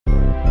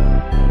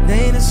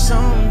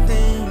some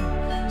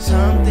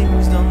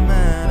things don't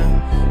matter.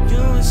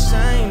 You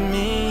excite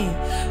me,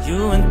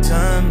 you in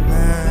time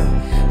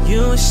now.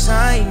 You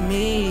excite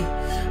me,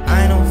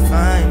 I don't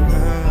find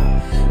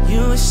her.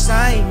 You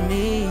excite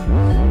me,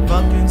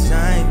 fucking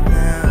tight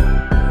now.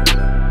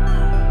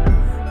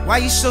 Why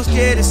you so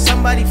scared that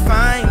somebody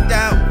find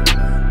out?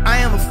 I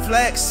am a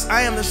flex,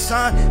 I am the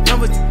sun,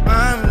 number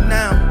I'm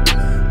now.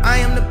 I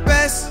am the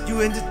best,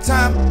 you in the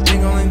top, we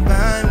gon'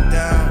 climb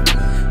down.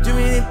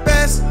 Doing it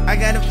best, I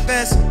got the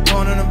best,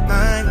 going on the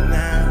blind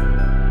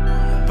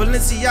now.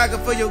 Balenciaga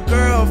for your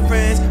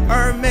girlfriends,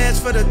 Hermes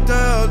for the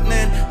third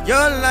man.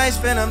 Your life's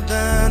been a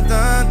dun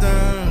dun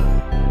dun.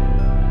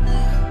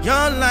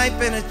 Your life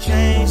been a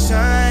change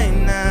right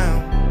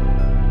now.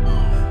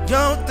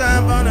 Your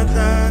time on a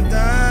dun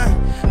dun.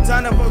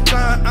 Time to work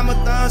on, I'm a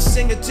thug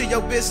singer to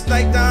your bitch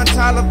like Don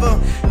Toliver.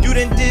 You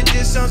done did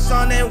this on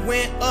song that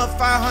went up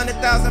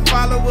 500,000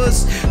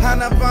 followers. I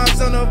not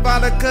bounce on no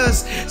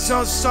cause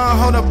some song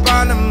hold up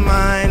on the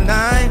mind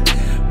line.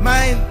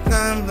 My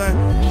number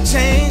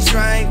change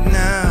right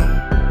now.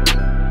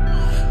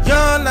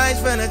 Your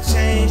life's gonna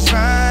change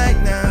right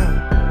now.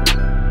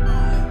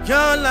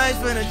 Your life's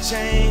gonna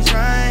change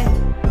right.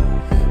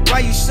 Why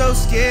you so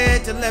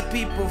scared to let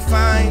people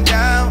find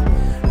out?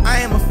 I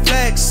am a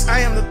flex, I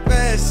am the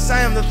best,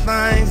 I am the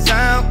finds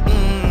out.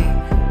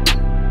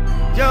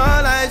 Your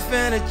life's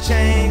finna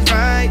change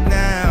right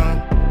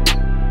now.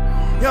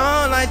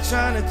 Your life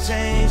tryna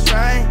change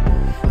right.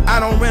 I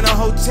don't rent a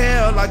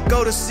hotel, I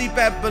go to sleep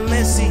at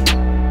Balenci.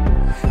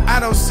 I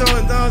don't show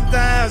it those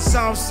times, so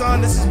I'm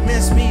sorry, this is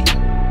miss me.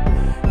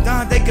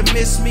 Nah, they could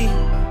miss me,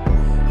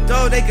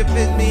 though they could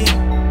fit me.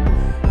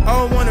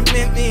 Oh, wanna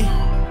mint me.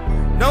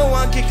 No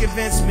one can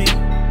convince me.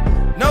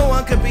 No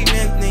one could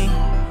prevent me.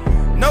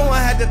 No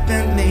one had to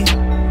defend me.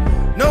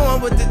 No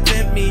one would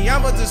defend me. I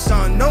was the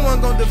song, no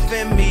one gon'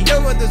 defend me.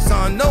 You was the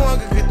song, no one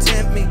could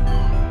content me.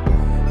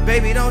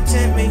 Baby, don't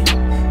tempt me.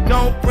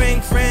 Don't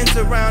bring friends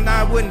around,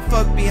 I wouldn't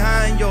fuck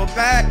behind your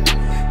back.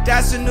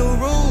 That's the new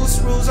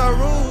rules, rules are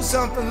rules.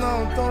 Something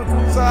long, don't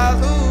lose, I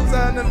lose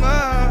on the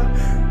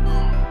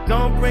mind.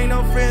 Don't bring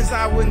no friends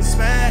I wouldn't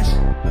smash.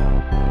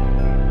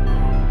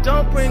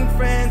 Don't bring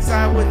friends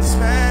I wouldn't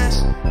smash.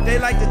 They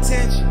like the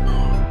tension.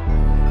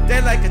 They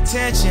like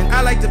attention,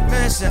 I like the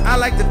pension, I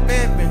like the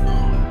pimping.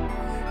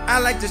 I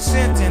like the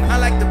scenting, I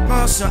like the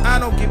potion, I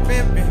don't get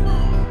pimping.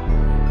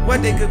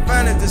 What they could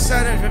find is the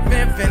sudden for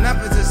pimping, I'm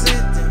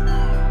presenting.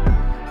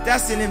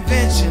 That's an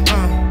invention,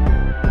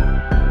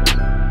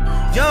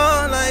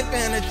 Your life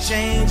gonna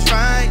change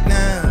right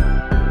now.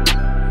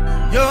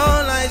 Your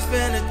life's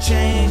gonna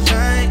change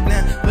right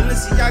now.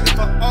 Balenciaga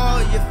for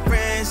all your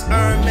friends,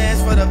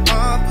 Hermes for the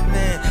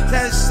compliment.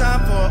 That's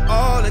time for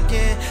all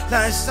again,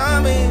 that's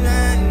time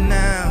right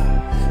now.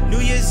 New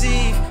Year's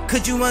Eve,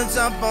 could you run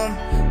up on?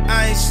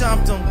 I ain't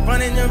something,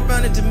 running and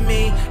running to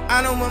me.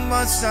 I don't want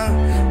my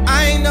son.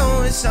 I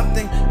know it's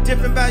something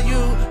different about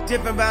you,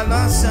 different about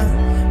our son.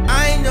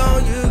 I know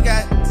you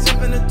got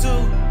something to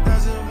do.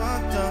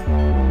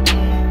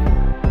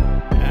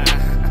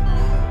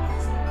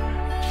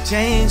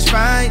 Change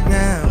right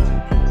now.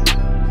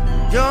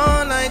 Your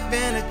life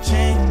gonna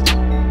change.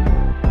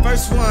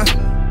 First one.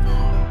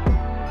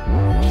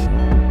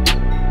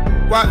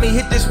 Watch me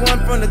hit this one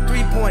from the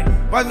 3-point.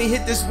 Watch me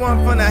hit this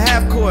one from the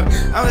half court.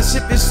 I'm gonna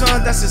ship this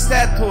song, that's a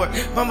stat port.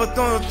 Bumble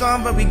throwing a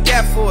thumb, but we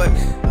gap for it.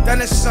 Done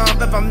this song,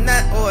 if I'm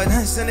not or it.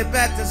 Send it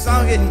back, the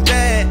song getting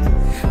bad.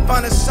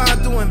 Find a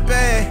song doing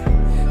bad.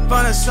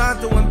 Find a song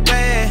doing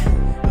bad.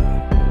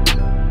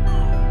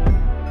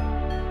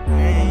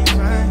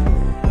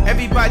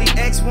 Everybody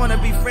ex wanna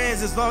be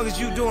friends as long as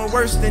you doing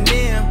worse than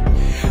them.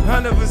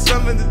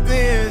 100% of the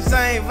things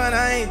I ain't fun,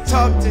 I ain't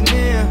talk to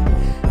them.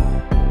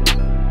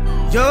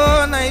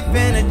 Your life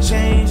finna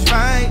change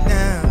right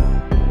now.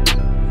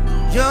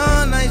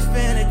 Your life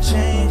finna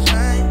change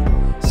right.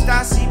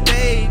 Stassi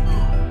baby,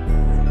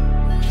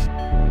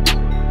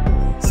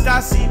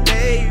 Stassi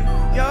baby,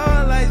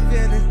 your life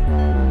finna.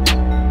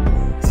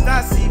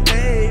 Stassi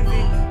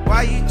baby,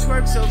 why you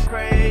twerk so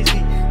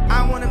crazy?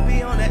 I wanna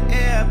be on an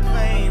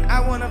airplane. I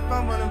wanna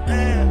fumble on an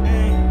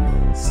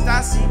airplane.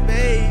 Stassi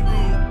baby.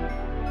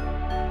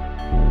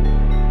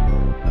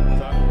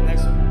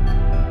 Next one.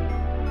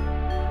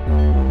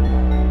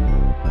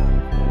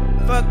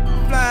 Fuck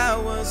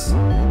flowers,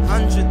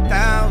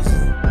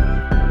 100,000.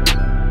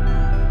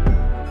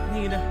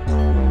 Need a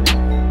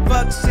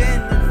fuck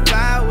sending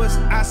flowers.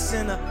 I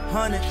send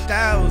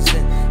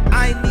 100,000.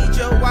 I need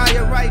your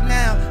wire right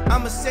now.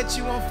 I'ma set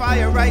you on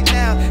fire right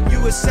now. You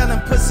was selling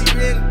pussy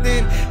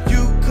then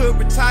you could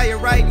retire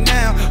right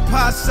now.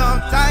 Pause, I'm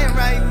dying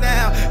right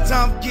now. So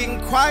I'm getting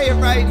quiet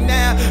right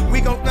now. We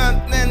gon'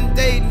 run then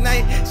day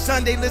night.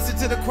 Sunday listen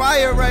to the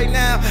choir right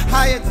now.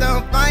 Higher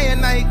down fire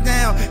night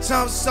now.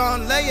 Some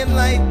song laying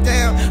light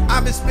down.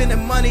 I've been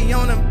spending money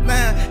on them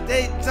man.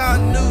 They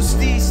done new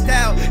Steve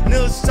style.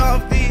 New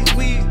song these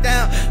weaves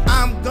down.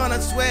 I'm gonna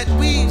sweat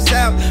weaves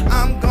out.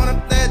 I'm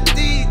gonna let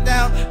these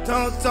down.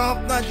 Don't talk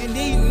like you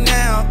need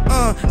now.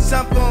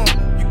 Something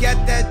you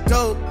got that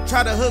dope.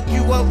 Try to hook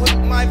you up with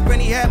my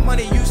friend, he had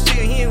money. You see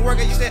it, he ain't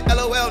working, you said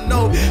LOL,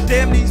 no.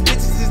 Damn, these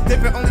bitches is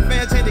different, only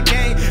fans change the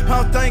game.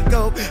 I don't think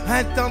go, I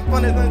ain't done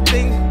fun of them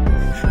things.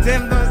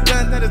 Damn, those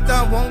done that the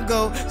thumb won't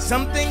go.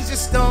 Some things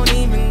just don't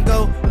even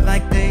go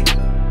like they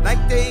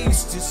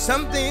used to.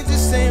 Some things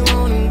just ain't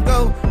wanna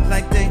go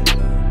like they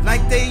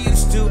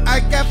used to. I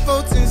got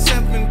folks in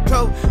San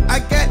Pro. I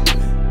got them.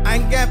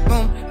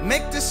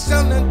 Make the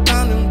sun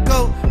down and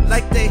go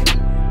like they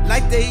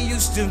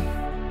used to.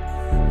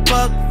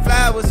 Fuck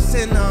flowers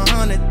in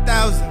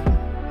 100,000.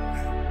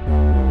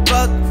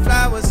 Fuck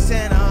flowers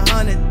in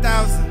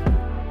 100,000.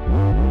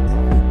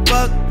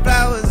 Fuck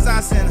flowers,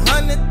 I sent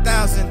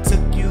 100,000.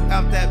 Took you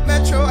out that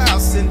metro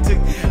house and took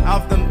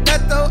off them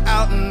ghetto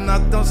out and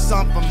knocked on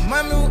some from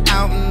my new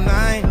out and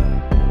I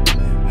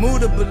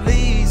move to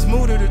Belize,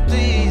 move to the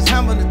trees,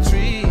 I'm on the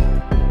tree.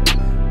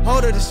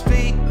 Hold of the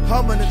street,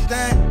 home on the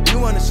thing,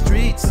 you on the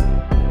streets.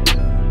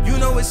 You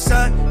know it's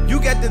son, you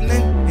got the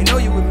link, they know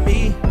you with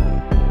me.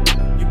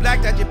 You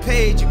blacked out your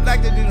page, you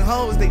blacked out in the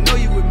hoes, they know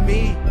you with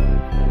me.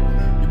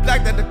 You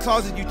blacked out the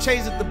closet, you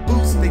changed up the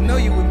boots, they know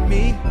you with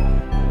me.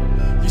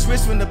 You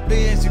switch from the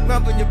bins, you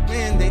bump in your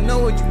bin, they know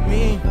what you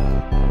mean.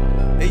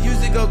 They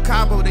usually go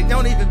Cabo, they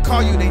don't even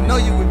call you, they know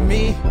you with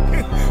me.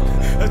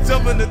 Or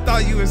someone that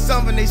thought you was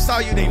someone, they saw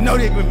you, they know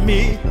they with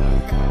me.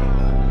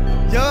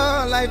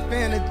 Your life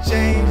finna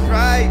change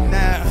right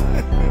now.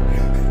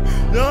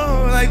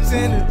 Your life's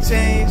finna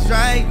change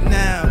right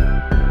now.